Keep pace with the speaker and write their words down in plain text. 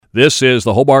This is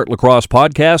the Hobart Lacrosse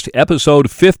Podcast, episode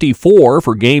 54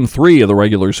 for Game 3 of the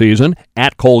regular season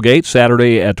at Colgate,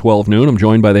 Saturday at 12 noon. I'm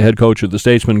joined by the head coach of the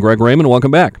Statesman, Greg Raymond.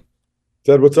 Welcome back.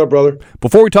 Ted, what's up, brother?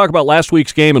 Before we talk about last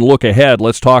week's game and look ahead,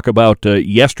 let's talk about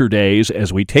yesterday's,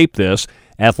 as we tape this,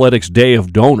 Athletics Day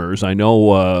of Donors. I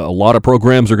know a lot of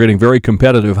programs are getting very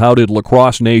competitive. How did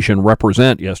Lacrosse Nation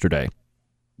represent yesterday?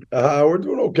 We're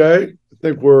doing okay. I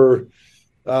think we're,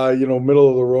 middle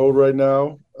of the road right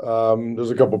now.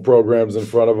 There's a couple programs in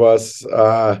front of us.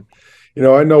 I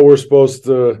know we're supposed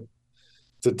to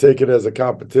take it as a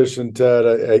competition,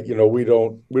 Ted. We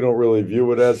don't really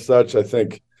view it as such. I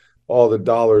think all the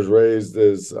dollars raised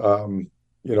is, an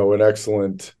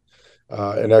excellent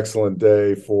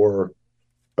day for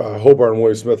Hobart and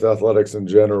William Smith athletics in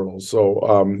general. So,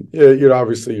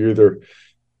 obviously you're either,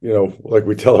 like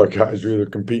we tell our guys, you're either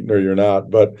competing or you're not.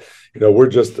 But,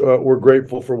 we're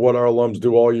grateful for what our alums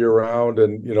do all year round.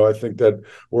 And, I think that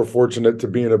we're fortunate to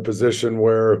be in a position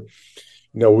where,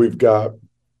 we've got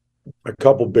a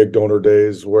couple big donor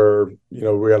days where, we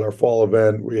got our fall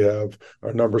event, we have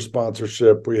our number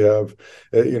sponsorship, we have,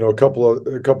 a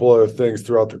couple of things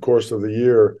throughout the course of the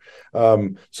year.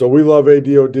 So we love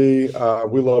ADOD.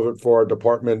 We love it for our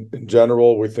department in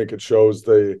general. We think it shows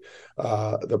the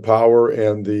power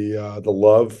and the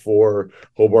love for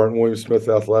Hobart and William Smith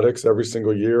athletics every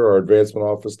single year. Our advancement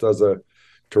office does a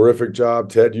terrific job.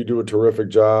 Ted, you do a terrific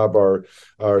job. Our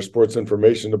sports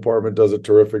information department does a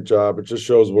terrific job. It just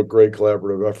shows what great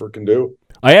collaborative effort can do.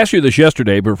 I asked you this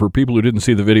yesterday, but for people who didn't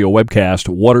see the video webcast,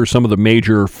 what are some of the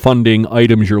major funding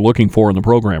items you're looking for in the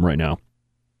program right now?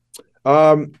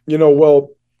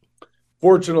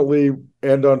 Fortunately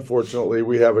and unfortunately,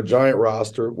 we have a giant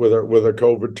roster with a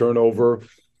COVID turnover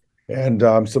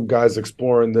and some guys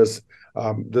exploring this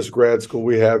grad school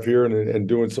we have here and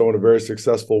doing so in a very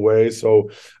successful way.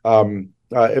 So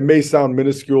it may sound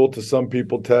minuscule to some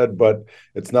people, Ted, but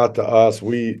it's not to us.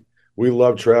 We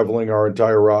love traveling our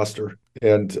entire roster,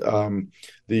 and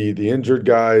the injured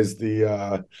guys,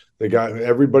 the guy,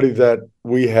 everybody that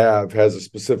we have has a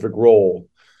specific role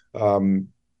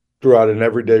throughout an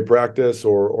everyday practice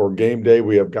or game day.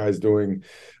 We have guys doing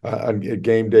a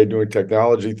game day, doing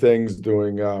technology things,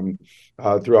 doing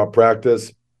throughout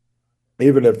practice.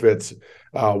 Even if it's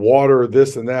water,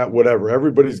 this and that, whatever,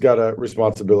 everybody's got a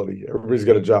responsibility. Everybody's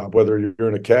got a job, whether you're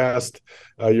in a cast,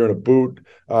 you're in a boot,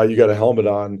 you got a helmet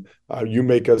on, you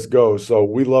make us go. So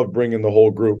we love bringing the whole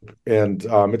group, and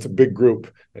it's a big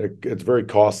group. It's very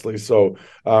costly. So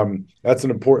that's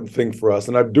an important thing for us.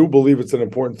 And I do believe it's an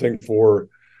important thing for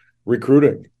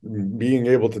recruiting, being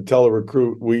able to tell a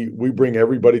recruit, we bring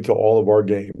everybody to all of our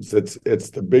games. It's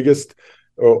the biggest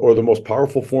or the most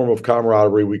powerful form of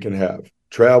camaraderie we can have.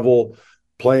 Travel,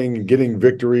 playing, getting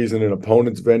victories in an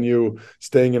opponent's venue,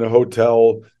 staying in a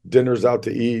hotel, dinners out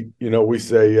to eat. We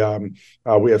say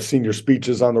we have senior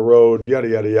speeches on the road, yada,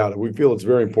 yada, yada. We feel it's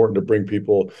very important to bring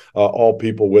people, all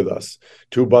people with us.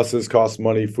 2 buses cost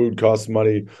money, food costs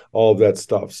money, all of that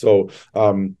stuff. So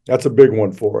that's a big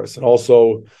one for us. And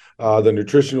also the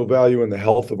nutritional value and the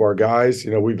health of our guys.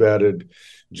 We've added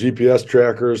GPS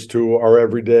trackers to our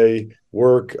everyday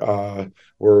work.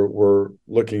 We're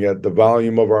looking at the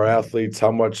volume of our athletes,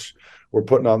 how much we're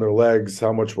putting on their legs,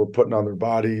 how much we're putting on their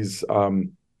bodies,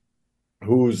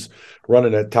 who's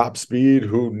running at top speed,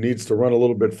 who needs to run a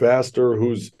little bit faster,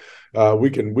 we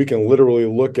can literally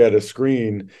look at a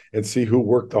screen and see who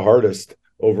worked the hardest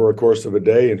over a course of a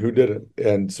day and who didn't.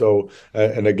 And so,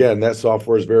 and again, that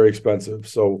software is very expensive.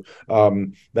 So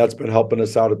that's been helping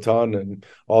us out a ton, and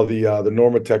all the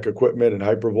Normatec equipment and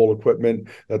Hypervolt equipment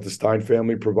that the Stein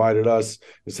family provided us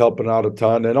is helping out a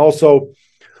ton. And also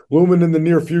looming in the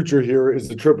near future here is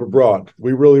the trip abroad.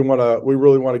 We really want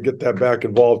to get that back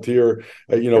involved here,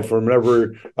 from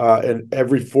every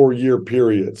 4-year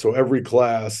period. So every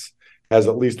class has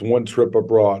at least one trip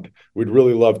abroad. We'd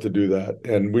really love to do that.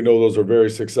 And we know those are very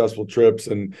successful trips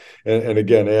and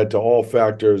again, add to all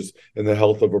factors in the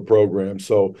health of a program.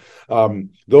 So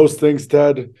those things,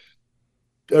 Ted,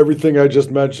 everything I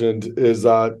just mentioned is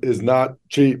not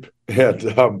cheap.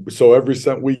 And so every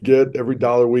cent we get, every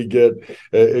dollar we get,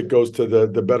 it goes to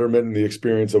the betterment and the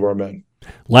experience of our men.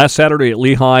 Last Saturday at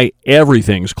Lehigh,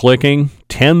 everything's clicking,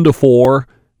 10-4.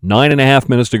 9.5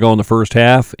 minutes to go in the first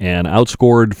half, and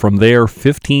outscored from there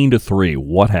 15-3.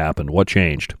 What happened? What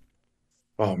changed?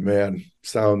 Oh man,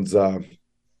 sounds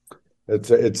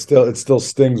it still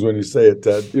stings when you say it,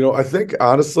 Ted. I think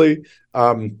honestly,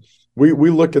 we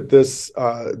look at this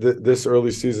this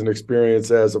early season experience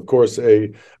as, of course,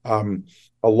 a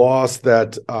loss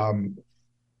that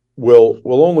will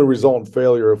only result in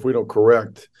failure if we don't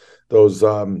correct those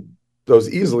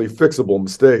easily fixable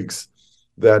mistakes.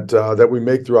 that we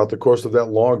make throughout the course of that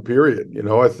long period.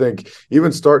 I think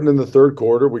even starting in the third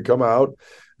quarter, we come out,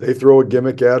 they throw a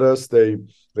gimmick at us, they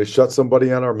shut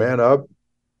somebody on our man up.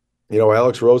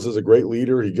 Alex Rose is a great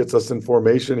leader. He gets us in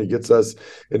formation, he gets us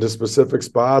into specific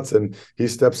spots, and he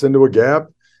steps into a gap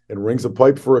and rings a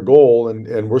pipe for a goal,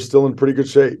 and we're still in pretty good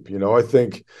shape. I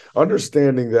think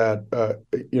understanding that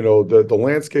the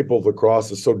landscape of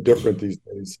lacrosse is so different these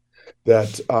days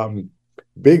that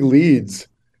big leads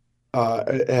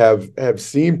have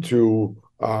seemed to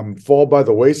fall by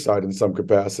the wayside in some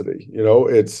capacity.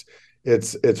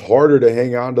 It's harder to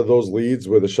hang on to those leads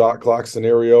with a shot clock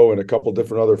scenario and a couple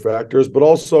different other factors, but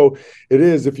also it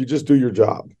is if you just do your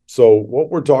job. So what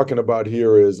we're talking about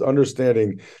here is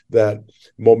understanding that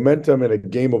momentum in a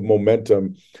game of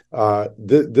momentum.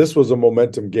 This was a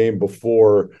momentum game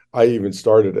before I even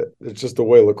started it. It's just the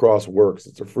way lacrosse works.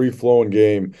 It's a free-flowing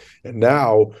game, and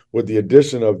now with the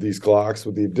addition of these clocks,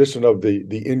 with the addition of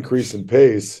the increase in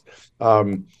pace,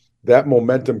 that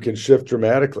momentum can shift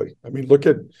dramatically. I mean, look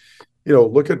at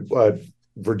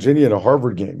Virginia in a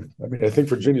Harvard game. I mean, I think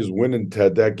Virginia's winning,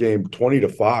 Ted, that game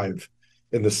 20-5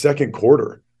 in the second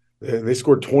quarter. And they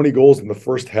scored 20 goals in the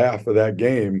first half of that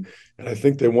game, and I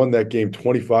think they won that game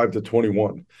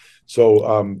 25-21.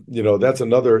 So, that's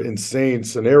another insane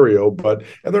scenario, and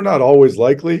they're not always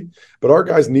likely, but our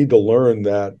guys need to learn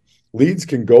that leads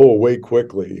can go away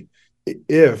quickly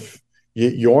if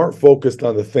you aren't focused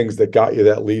on the things that got you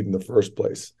that lead in the first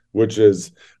place, which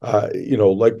is,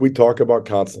 like we talk about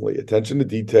constantly, attention to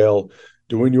detail,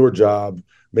 doing your job,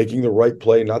 making the right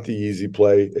play, not the easy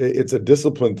play. It's a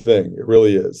disciplined thing. It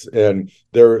really is. And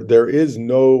there is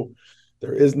no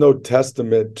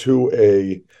testament to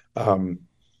a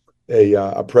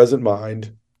present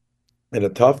mind and a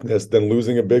toughness than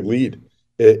losing a big lead.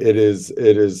 It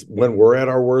is when we're at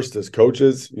our worst as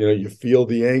coaches. You feel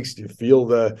the angst, you feel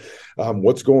the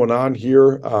what's going on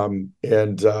here, and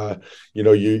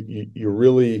you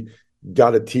really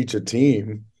got to teach a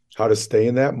team how to stay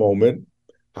in that moment,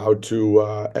 how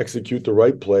to execute the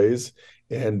right plays,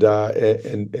 and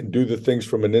do the things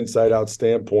from an inside out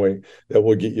standpoint that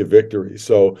will get you victory.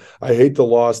 So I hate the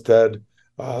loss, Ted.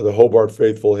 The Hobart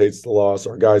faithful hates the loss.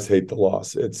 Our guys hate the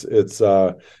loss. We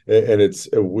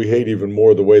hate even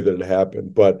more the way that it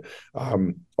happened. But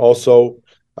also,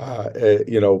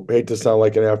 hate to sound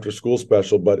like an after-school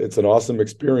special, but it's an awesome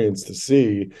experience to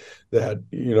see that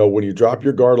when you drop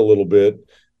your guard a little bit,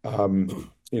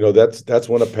 that's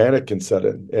when a panic can set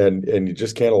in, and you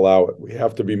just can't allow it. We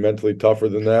have to be mentally tougher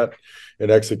than that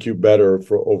and execute better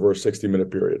for over a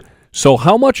 60-minute period. So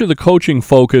how much of the coaching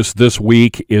focus this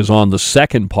week is on the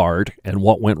second part and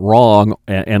what went wrong,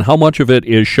 and how much of it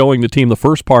is showing the team the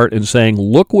first part and saying,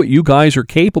 look what you guys are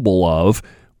capable of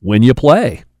when you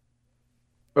play?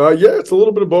 Yeah, it's a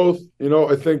little bit of both.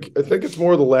 I think it's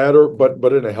more the latter,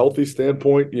 but in a healthy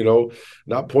standpoint.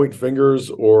 Not point fingers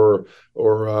or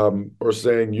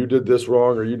saying you did this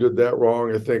wrong or you did that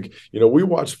wrong. I think we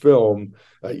watch film,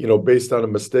 based on a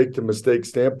mistake to mistake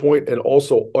standpoint, and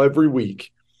also every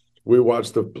week we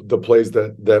watch the plays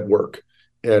that work,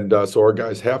 and so our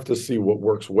guys have to see what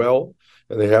works well,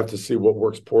 and they have to see what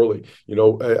works poorly.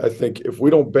 I think if we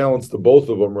don't balance the both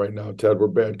of them right now, Ted, we're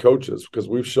bad coaches, because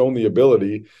we've shown the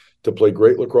ability to play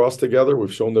great lacrosse together.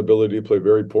 We've shown the ability to play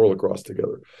very poor lacrosse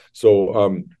together.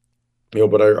 So,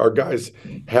 but our guys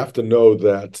have to know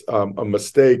that a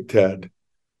mistake, Ted,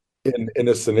 in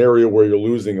a scenario where you're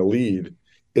losing a lead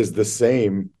is the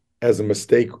same as a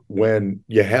mistake when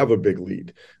you have a big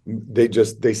lead.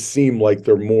 They seem like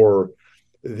they're more.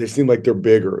 They seem like they're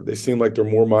bigger. They seem like they're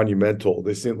more monumental.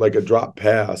 They seem like a drop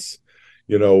pass,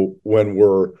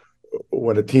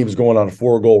 when a team's going on a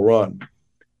 4-goal run.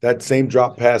 That same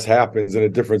drop pass happens in a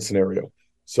different scenario.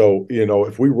 So,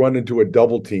 if we run into a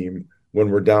double team when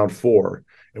we're down 4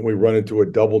 and we run into a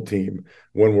double team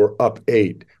when we're up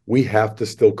 8, we have to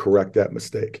still correct that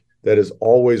mistake. That is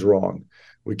always wrong.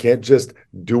 We can't just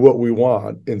do what we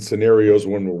want in scenarios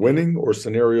when we're winning or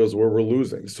scenarios where we're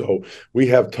losing. So we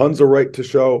have tons of right to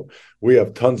show. We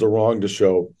have tons of wrong to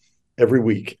show every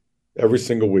week, every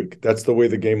single week. That's the way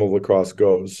the game of lacrosse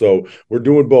goes. So we're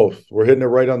doing both. We're hitting it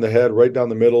right on the head, right down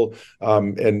the middle,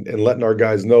 and letting our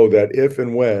guys know that if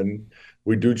and when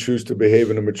we do choose to behave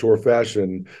in a mature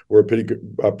fashion, we're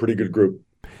a pretty good group.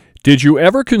 Did you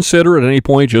ever consider at any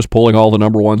point just pulling all the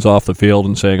number ones off the field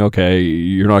and saying, okay,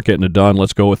 you're not getting it done,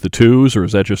 let's go with the 2s, or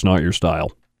is that just not your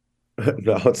style?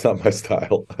 No, it's not my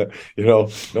style. No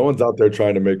one's out there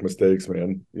trying to make mistakes,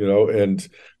 man. And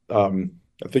I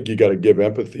think you got to give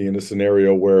empathy in a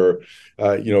scenario where,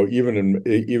 even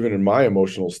in my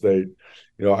emotional state,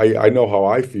 I know how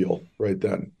I feel right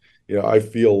then. I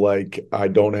feel like I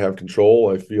don't have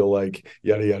control. I feel like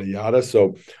yada yada yada.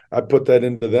 So I put that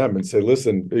into them and say,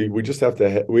 listen, we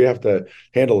have to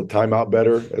handle a timeout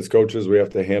better as coaches. We have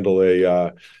to handle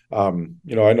I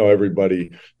know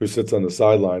everybody who sits on the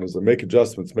sideline is to make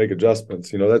adjustments, make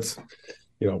adjustments. That's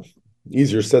you know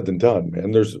easier said than done, man.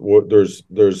 There's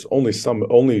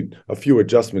only a few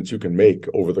adjustments you can make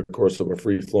over the course of a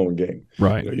free flowing game.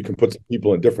 Right. You can put some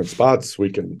people in different spots. We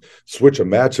can switch a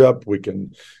matchup. We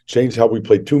can change how we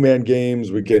play 2-man games.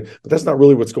 But that's not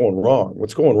really what's going wrong.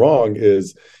 What's going wrong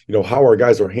is how our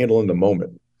guys are handling the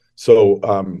moment. So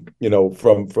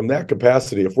from that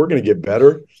capacity, if we're going to get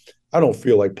better, I don't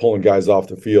feel like pulling guys off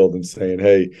the field and saying,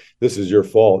 hey, this is your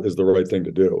fault is the right thing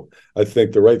to do. I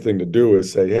think the right thing to do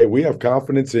is say, hey, we have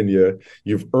confidence in you.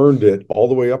 You've earned it all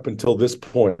the way up until this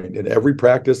point in every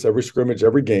practice, every scrimmage,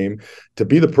 every game to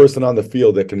be the person on the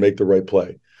field that can make the right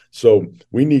play. So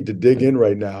we need to dig in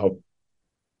right now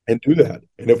and do that.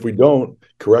 And if we don't,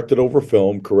 correct it over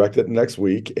film, correct it next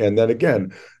week. And then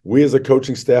again, we as a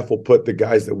coaching staff will put the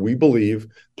guys that we believe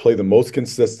play the most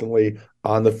consistently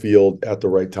on the field at the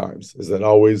right times. Is that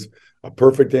always a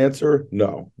perfect answer?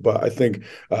 No. But I think,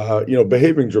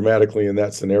 behaving dramatically in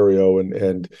that scenario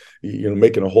and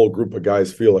making a whole group of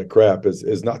guys feel like crap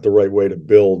is not the right way to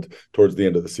build towards the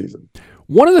end of the season.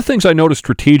 One of the things I noticed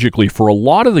strategically, for a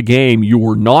lot of the game, you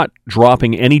were not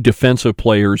dropping any defensive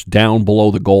players down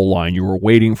below the goal line. You were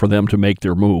waiting for them to make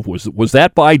their move. Was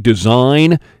that by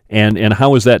design, and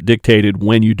how is that dictated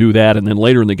when you do that, and then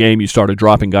later in the game you started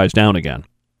dropping guys down again?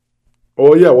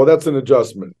 Oh, yeah, well, that's an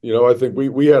adjustment. I think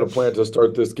we had a plan to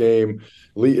start this game.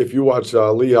 If you watch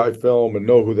Lehigh film and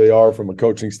know who they are from a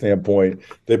coaching standpoint,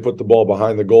 they put the ball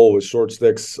behind the goal with short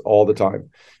sticks all the time.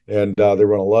 And they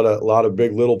run a lot of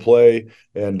big little play,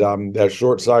 and that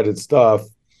short-sided stuff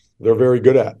they're very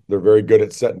good at. They're very good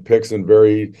at setting picks in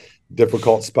very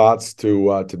difficult spots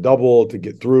to double, to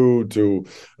get through, to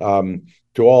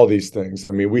all these things.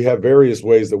 I mean, we have various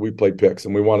ways that we play picks,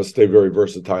 and we want to stay very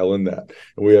versatile in that.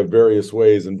 And we have various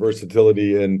ways and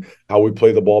versatility in how we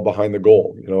play the ball behind the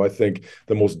goal. I think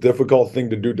the most difficult thing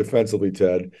to do defensively,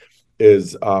 Ted,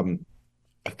 is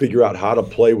figure out how to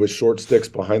play with short sticks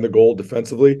behind the goal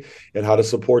defensively and how to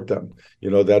support them.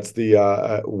 That's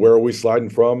the where are we sliding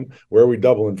from? Where are we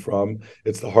doubling from?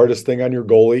 It's the hardest thing on your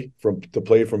goalie to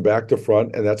play from back to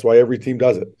front, and that's why every team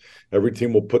does it. Every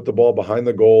team will put the ball behind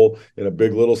the goal in a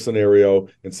big little scenario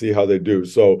and see how they do.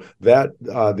 So that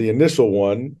the initial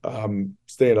one,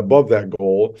 staying above that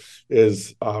goal,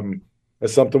 is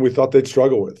something we thought they'd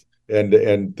struggle with.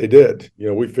 And they did.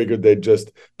 We figured they'd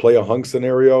just play a hung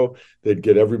scenario. They'd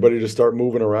get everybody to start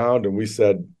moving around. And we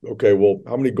said, okay, well,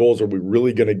 how many goals are we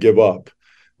really going to give up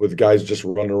with guys just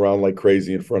running around like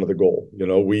crazy in front of the goal?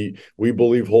 We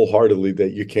believe wholeheartedly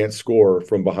that you can't score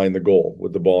from behind the goal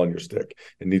with the ball on your stick.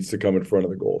 It needs to come in front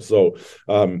of the goal. So,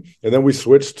 and then we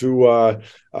switched to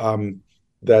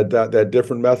that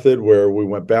different method where we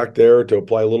went back there to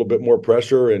apply a little bit more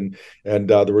pressure. And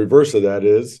the reverse of that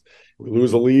is, we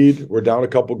lose a lead, we're down a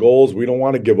couple goals. We don't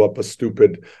want to give up a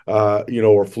stupid,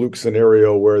 or fluke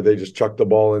scenario where they just chuck the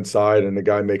ball inside and the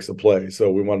guy makes a play.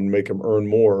 So we want to make them earn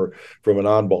more from an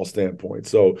on-ball standpoint.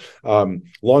 So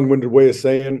long-winded way of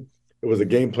saying it was a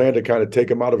game plan to kind of take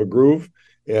them out of a groove.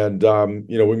 And,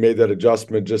 we made that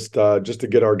adjustment just to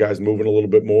get our guys moving a little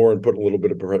bit more and put a little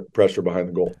bit of pressure behind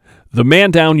the goal. The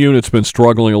man-down unit's been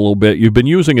struggling a little bit. You've been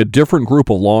using a different group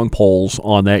of long poles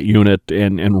on that unit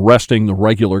and resting the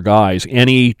regular guys.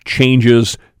 Any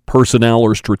changes, personnel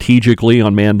or strategically,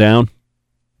 on man-down?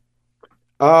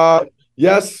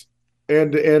 Yes.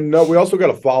 And no, we also got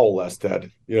to foul less,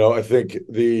 Ted. I think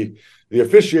the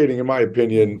officiating, in my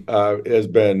opinion, has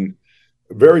been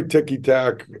very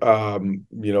ticky-tack,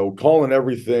 calling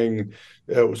everything.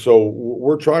 So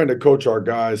we're trying to coach our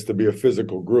guys to be a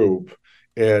physical group.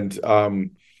 And I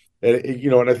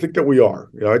think that we are.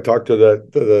 I talked to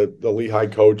the Lehigh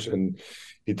coach, and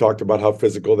he talked about how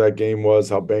physical that game was,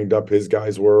 how banged up his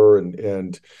guys were,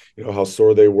 and how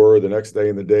sore they were the next day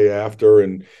and the day after.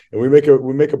 And we make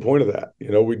a point of that.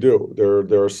 We do.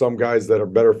 There are some guys that are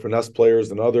better finesse players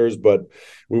than others, but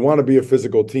we want to be a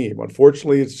physical team.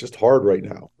 Unfortunately, it's just hard right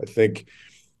now. I think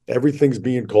everything's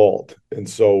being called, and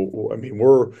so I mean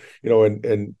we're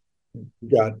and we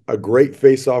got a great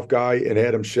face-off guy in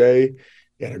Adam Shea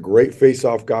and a great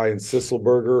face-off guy in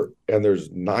Sisselberger, and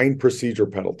there's 9 procedure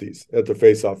penalties at the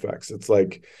face-off X. It's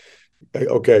like,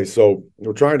 okay, so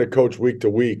we're trying to coach week to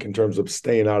week in terms of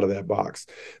staying out of that box.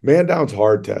 Man down's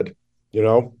hard, Ted.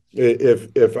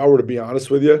 If I were to be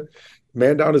honest with you,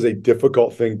 man down is a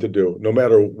difficult thing to do. No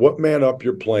matter what man up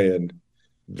you're playing,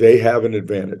 they have an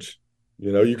advantage.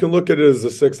 You can look at it as a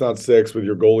 6-on-6 with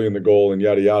your goalie in the goal and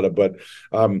yada yada, but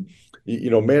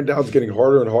man down's getting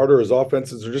harder and harder as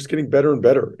offenses are just getting better and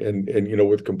better. And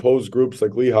with composed groups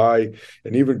like Lehigh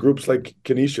and even groups like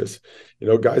Canisius,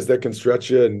 guys that can stretch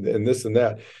you and this and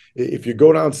that. If you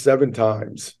go down 7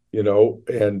 times,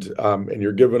 and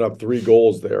you're giving up 3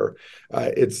 goals there,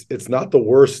 it's not the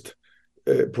worst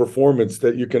performance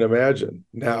that you can imagine.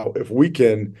 Now, if we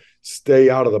can stay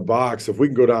out of the box, if we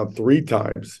can go down 3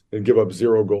 times and give up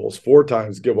 0 goals, 4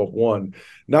 times give up 1,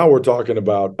 now we're talking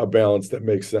about a balance that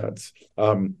makes sense.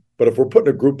 But if we're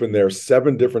putting a group in there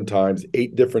 7 different times,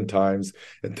 8 different times,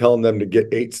 and telling them to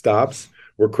get 8 stops,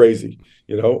 we're crazy.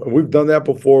 And we've done that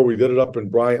before. We did it up in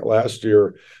Bryant last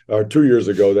year, or 2 years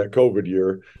ago, that COVID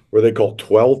year, where they called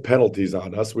 12 penalties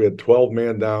on us. We had 12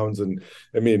 man downs. And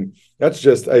I mean, that's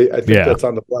just, I think that's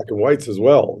on the black and whites as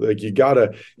well. Like you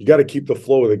gotta keep the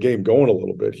flow of the game going a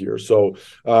little bit here. So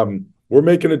we're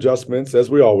making adjustments as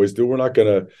we always do. We're not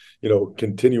going to,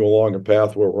 continue along a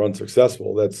path where we're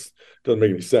unsuccessful. Doesn't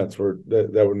make any sense.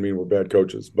 That would mean we're bad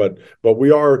coaches, but we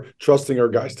are trusting our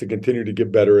guys to continue to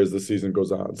get better as the season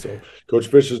goes on. So Coach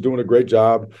Fish is doing a great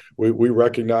job. We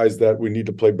recognize that we need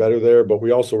to play better there, but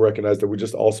we also recognize that we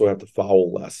just also have to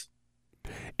foul less.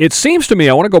 It seems to me,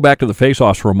 I want to go back to the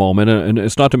faceoffs for a moment, and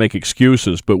it's not to make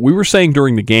excuses, but we were saying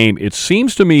during the game, it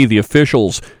seems to me the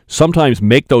officials sometimes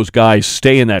make those guys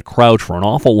stay in that crouch for an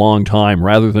awful long time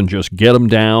rather than just get them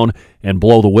down and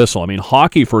blow the whistle. I mean,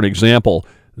 hockey, for an example,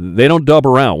 they don't dub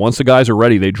around. Once the guys are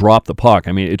ready, they drop the puck.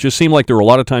 I mean, it just seemed like there were a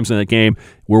lot of times in that game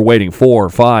we're waiting 4,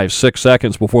 5, 6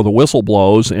 seconds before the whistle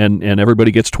blows, and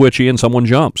everybody gets twitchy and someone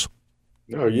jumps.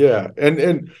 Oh, yeah.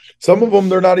 And some of them,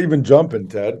 they're not even jumping,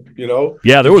 Ted,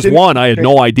 Yeah, there was one. I had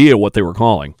no idea what they were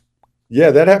calling.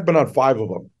 Yeah, that happened on 5 of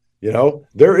them.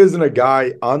 There isn't a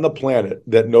guy on the planet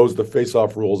that knows the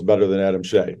face-off rules better than Adam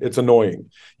Shea. It's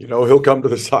annoying. He'll come to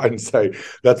the side and say,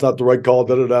 that's not the right call,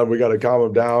 da-da-da, we got to calm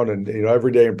him down. And,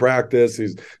 every day in practice,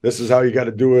 this is how you got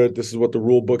to do it. This is what the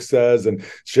rule book says. And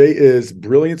Shea is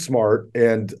brilliant, smart,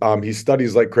 and he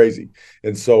studies like crazy.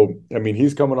 And so, I mean,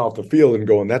 he's coming off the field and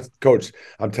going, that's, Coach,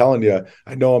 I'm telling you,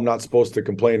 I know I'm not supposed to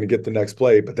complain and get the next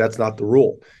play, but that's not the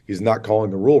rule. He's not calling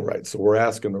the rule right. So we're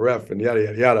asking the ref and yada,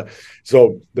 yada, yada.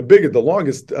 So the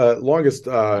longest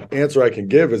answer I can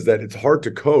give is that it's hard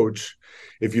to coach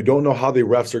if you don't know how the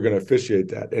refs are going to officiate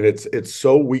that, and it's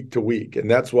so week to week, and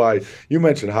that's why you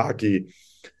mentioned hockey.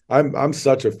 I'm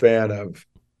such a fan of.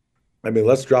 I mean,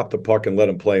 let's drop the puck and let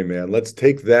them play, man. Let's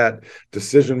take that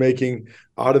decision making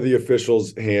out of the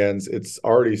officials' hands. It's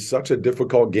already such a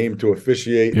difficult game to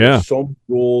officiate. Yeah. There's so many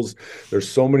rules. There's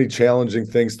so many challenging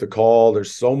things to call.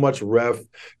 There's so much ref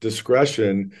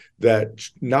discretion that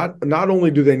not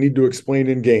only do they need to explain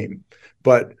in game,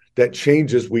 but that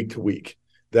changes week to week.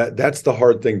 That's the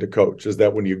hard thing to coach, is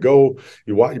that when you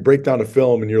break down a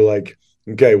film and you're like,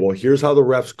 okay, well, here's how the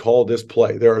refs call this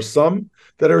play. There are some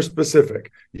that are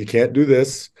specific. You can't do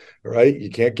this, right? You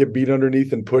can't get beat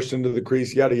underneath and pushed into the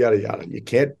crease, yada, yada, yada. You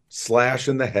can't slash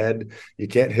in the head. You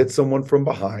can't hit someone from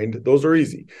behind. Those are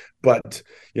easy. But,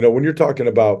 when you're talking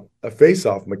about a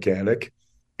face-off mechanic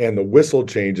and the whistle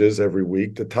changes every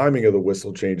week, the timing of the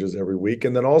whistle changes every week,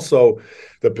 and then also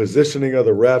the positioning of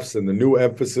the refs and the new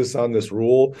emphasis on this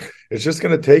rule, it's just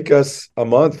going to take us a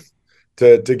month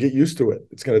to get used to it.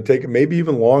 It's going to take maybe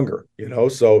even longer,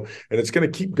 so, and it's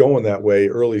going to keep going that way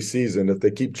early season if they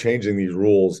keep changing these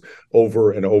rules over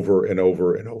and over and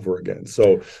over and over again.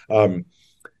 So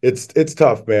it's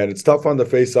tough, man. It's tough on the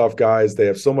face-off guys. They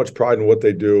have so much pride in what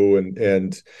they do.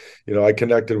 And I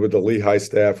connected with the Lehigh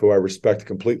staff, who I respect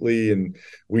completely. And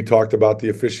we talked about the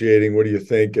officiating. What do you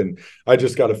think? And I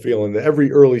just got a feeling that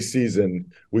every early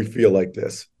season, we feel like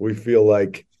this. We feel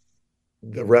like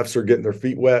the refs are getting their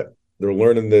feet wet. They're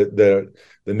learning the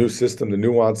new system, the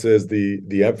nuances,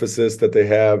 the emphasis that they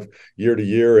have year to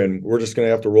year, and we're just going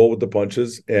to have to roll with the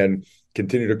punches and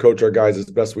continue to coach our guys as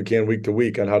best we can week to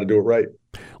week on how to do it right.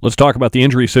 Let's talk about the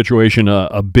injury situation.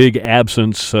 A big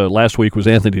absence last week was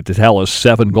Anthony Tatelis,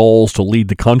 7 goals to lead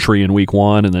the country in week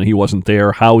 1, and then he wasn't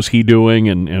there. How's he doing,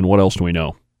 and what else do we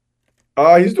know?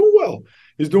 He's doing well.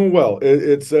 He's doing well.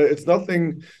 It's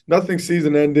nothing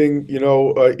season ending.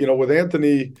 With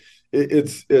Anthony,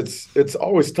 it's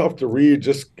always tough to read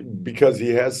just because he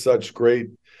has such great,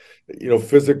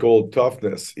 physical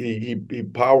toughness. He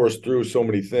powers through so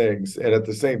many things, and at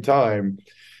the same time,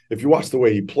 if you watch the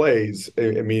way he plays,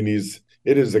 I mean,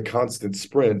 it is a constant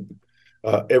sprint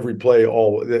every play.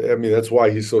 I mean, that's why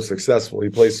he's so successful. He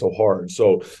plays so hard.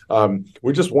 So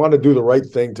we just want to do the right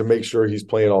thing to make sure he's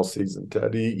playing all season.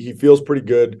 Ted, he feels pretty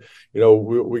good. You know,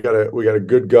 we got a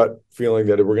good gut feeling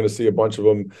that we're going to see a bunch of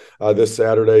them this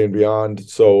Saturday and beyond.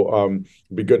 So it'd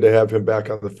be good to have him back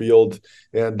on the field.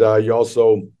 And you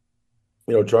also,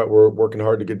 we're working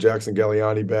hard to get Jackson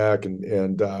Galliani back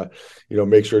and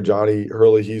make sure Johnny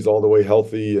Hurley, he's all the way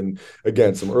healthy. And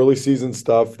again, some early season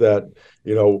stuff that,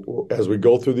 as we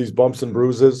go through these bumps and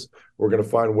bruises, we're going to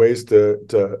find ways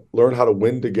to learn how to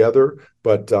win together.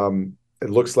 But it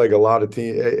looks like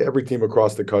every team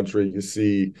across the country,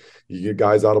 you get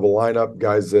guys out of a lineup,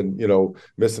 guys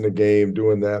missing a game,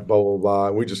 doing that, blah, blah, blah.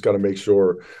 And we just got to make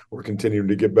sure we're continuing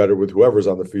to get better with whoever's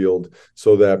on the field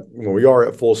so that when we are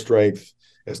at full strength,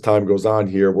 as time goes on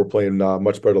here, we're playing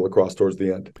much better lacrosse towards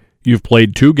the end. You've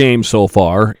played 2 games so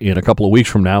far. In a couple of weeks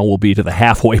from now, we'll be to the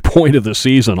halfway point of the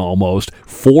season almost.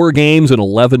 4 games in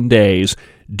 11 days.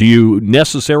 Do you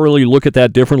necessarily look at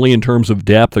that differently in terms of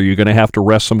depth? Are you going to have to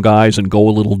rest some guys and go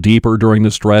a little deeper during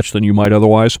the stretch than you might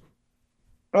otherwise?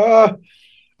 I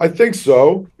think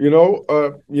so.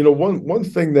 One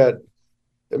thing that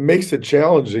makes it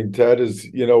challenging, Ted, is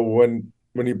when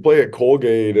you play at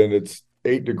Colgate and it's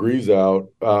 8 degrees out,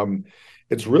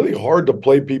 it's really hard to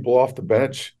play people off the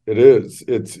bench. It is.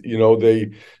 It's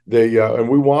they and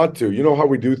we want to. How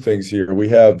we do things here. We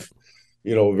have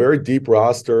a very deep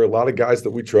roster, a lot of guys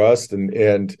that we trust,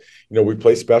 and we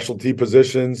play specialty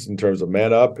positions in terms of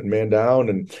man up and man down,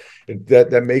 and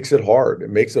that makes it hard.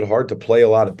 It makes it hard to play a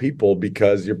lot of people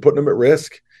because you're putting them at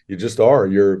risk. You just are.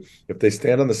 If they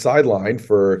stand on the sideline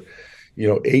for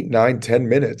 8, 9, 10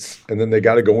 minutes, and then they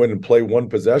got to go in and play one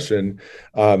possession.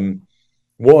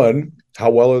 One, how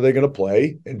well are they going to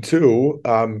play? And 2,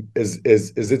 is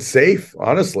it safe,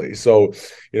 honestly? So,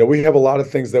 we have a lot of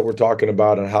things that we're talking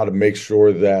about on how to make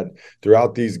sure that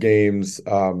throughout these games,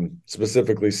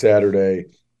 specifically Saturday,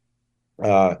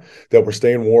 that we're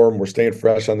staying warm, we're staying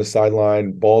fresh on the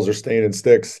sideline, balls are staying in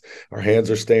sticks, our hands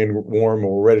are staying warm, and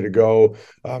we're ready to go,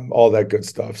 all that good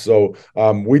stuff. So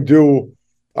we do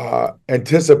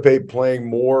anticipate playing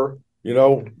more,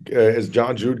 as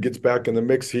John Jude gets back in the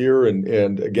mix here,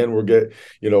 and again we'll get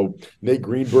Nate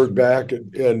Greenberg back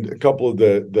and a couple of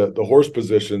the horse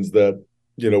positions that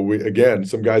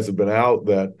some guys have been out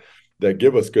that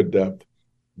give us good depth.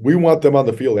 We want them on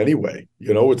the field anyway.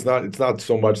 It's not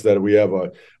so much that we have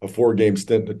a 4-game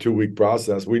stint in a 2-week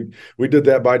process. We did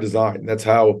that by design. That's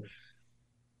how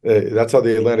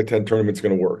the Atlantic 10 tournament's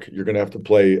going to work. You're going to have to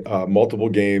play multiple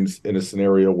games in a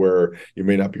scenario where you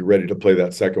may not be ready to play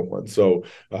that second one. So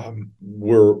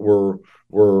we're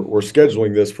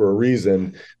scheduling this for a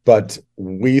reason, but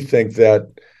we think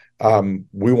that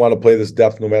we want to play this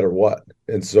depth no matter what.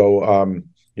 And so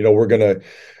we're going to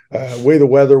weigh the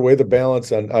weather, weigh the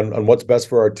balance on what's best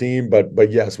for our team.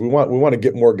 But yes, we want to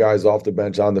get more guys off the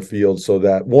bench on the field so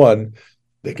that one,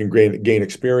 they can gain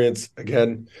experience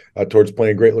again towards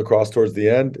playing great lacrosse towards the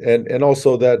end, and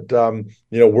also that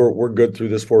we're good through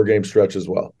this 4-game stretch as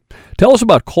well. Tell us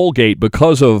about Colgate.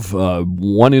 Because of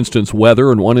one instance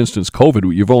weather and one instance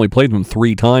COVID, you've only played them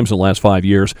 3 times in the last 5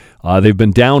 years. They've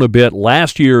been down a bit.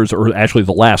 Last year's, or actually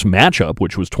the last matchup,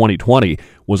 which was 2020,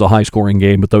 was a high-scoring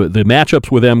game, but the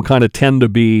matchups with them kind of tend to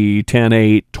be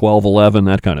 10-8, 12-11,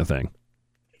 that kind of thing.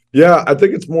 Yeah, I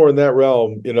think it's more in that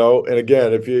realm, and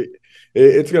again,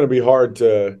 it's going to be hard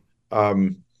to,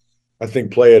 I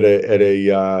think, play at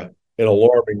an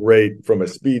alarming rate from a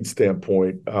speed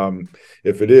standpoint.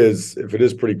 If it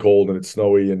is pretty cold and it's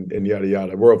snowy and yada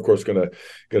yada, we're of course gonna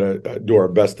do our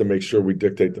best to make sure we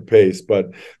dictate the pace.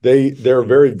 But they're a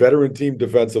very veteran team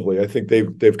defensively. I think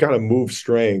they've kind of moved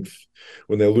strength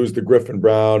when they lose to Griffin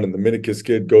Brown and the Minikis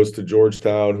kid goes to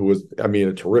Georgetown, who was,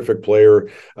 a terrific player.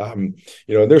 And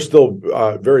they're still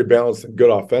very balanced and good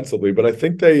offensively, but I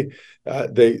think they've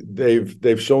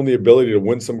shown the ability to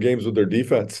win some games with their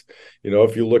defense.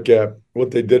 If you look at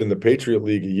what they did in the Patriot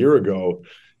League a year ago,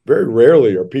 very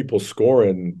rarely are people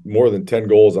scoring more than 10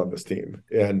 goals on this team.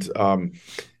 And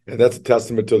that's a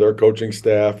testament to their coaching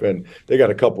staff. And they got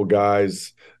a couple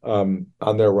guys on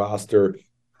their roster,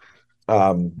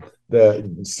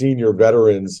 the senior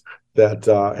veterans that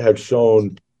have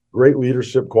shown great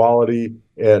leadership quality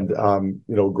and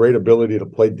great ability to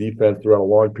play defense throughout a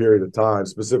long period of time.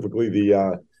 Specifically,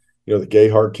 the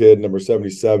Gayhart kid, number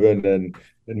 77, and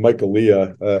Michael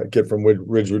Leah, a kid from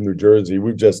Ridgewood, New Jersey.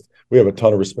 We have a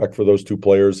ton of respect for those 2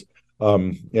 players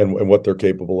and what they're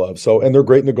capable of. So, and they're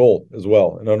great in the goal as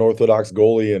well. An unorthodox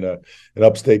goalie and an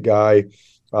upstate guy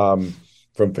from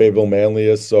Fayetteville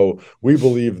Manlius. So we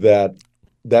believe that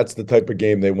that's the type of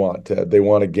game they want, Ted. They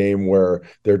want a game where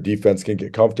their defense can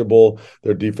get comfortable,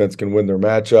 their defense can win their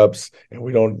matchups,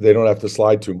 and they don't have to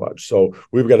slide too much. So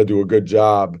we've got to do a good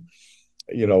job,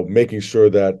 making sure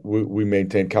that we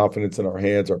maintain confidence in our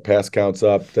hands, our pass counts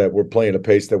up, that we're playing a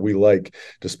pace that we like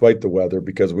despite the weather,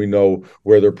 because we know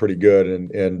where they're pretty good,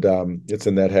 and it's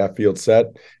in that half field set,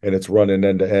 and it's running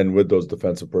end to end with those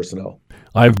defensive personnel.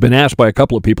 I've been asked by a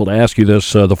couple of people to ask you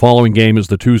this. The following game is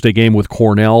the Tuesday game with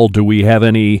Cornell. Do we have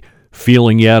any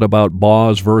feeling yet about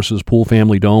Boz versus Poole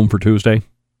Family Dome for Tuesday?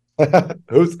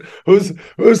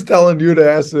 Who's telling you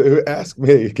to ask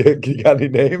me? You got any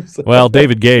names? Well,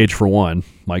 David Gage for one,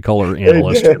 my color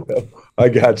analyst. I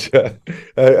gotcha.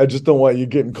 I just don't want you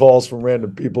getting calls from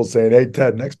random people saying, "Hey,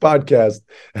 Ted, next podcast,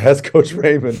 ask Coach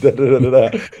Raymond." Da, da, da,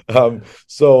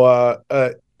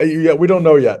 da. Yeah, we don't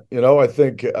know yet. I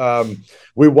think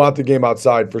we want the game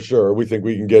outside for sure. We think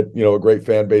we can get a great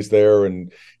fan base there,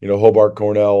 and Hobart,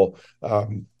 Cornell.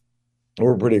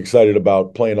 We're pretty excited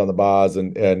about playing on the Boz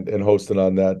and hosting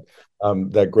on that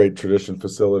great tradition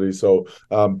facility. So,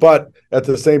 but at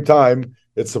the same time,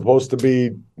 it's supposed to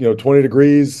be 20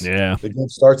 degrees. Yeah. The game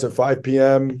starts at 5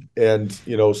 p.m. and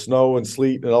snow and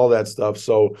sleet and all that stuff.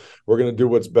 So we're going to do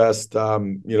what's best.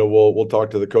 We'll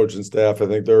talk to the coaching staff. I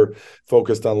think they're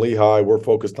focused on Lehigh. We're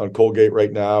focused on Colgate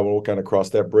right now, and we'll kind of cross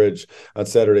that bridge on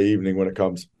Saturday evening when it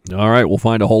comes. All right, we'll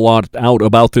find a whole lot out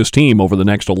about this team over the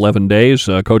next 11 days.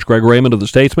 Coach Greg Raymond of the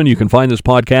Statesman, you can find this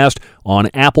podcast on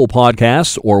Apple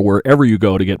Podcasts or wherever you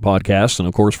go to get podcasts. And,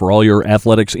 of course, for all your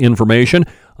athletics information,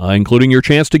 including your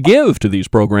chance to give to these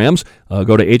programs,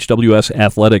 go to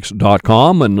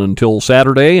hwsathletics.com. And until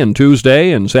Saturday and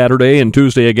Tuesday and Saturday and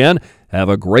Tuesday again, have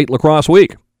a great lacrosse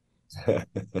week.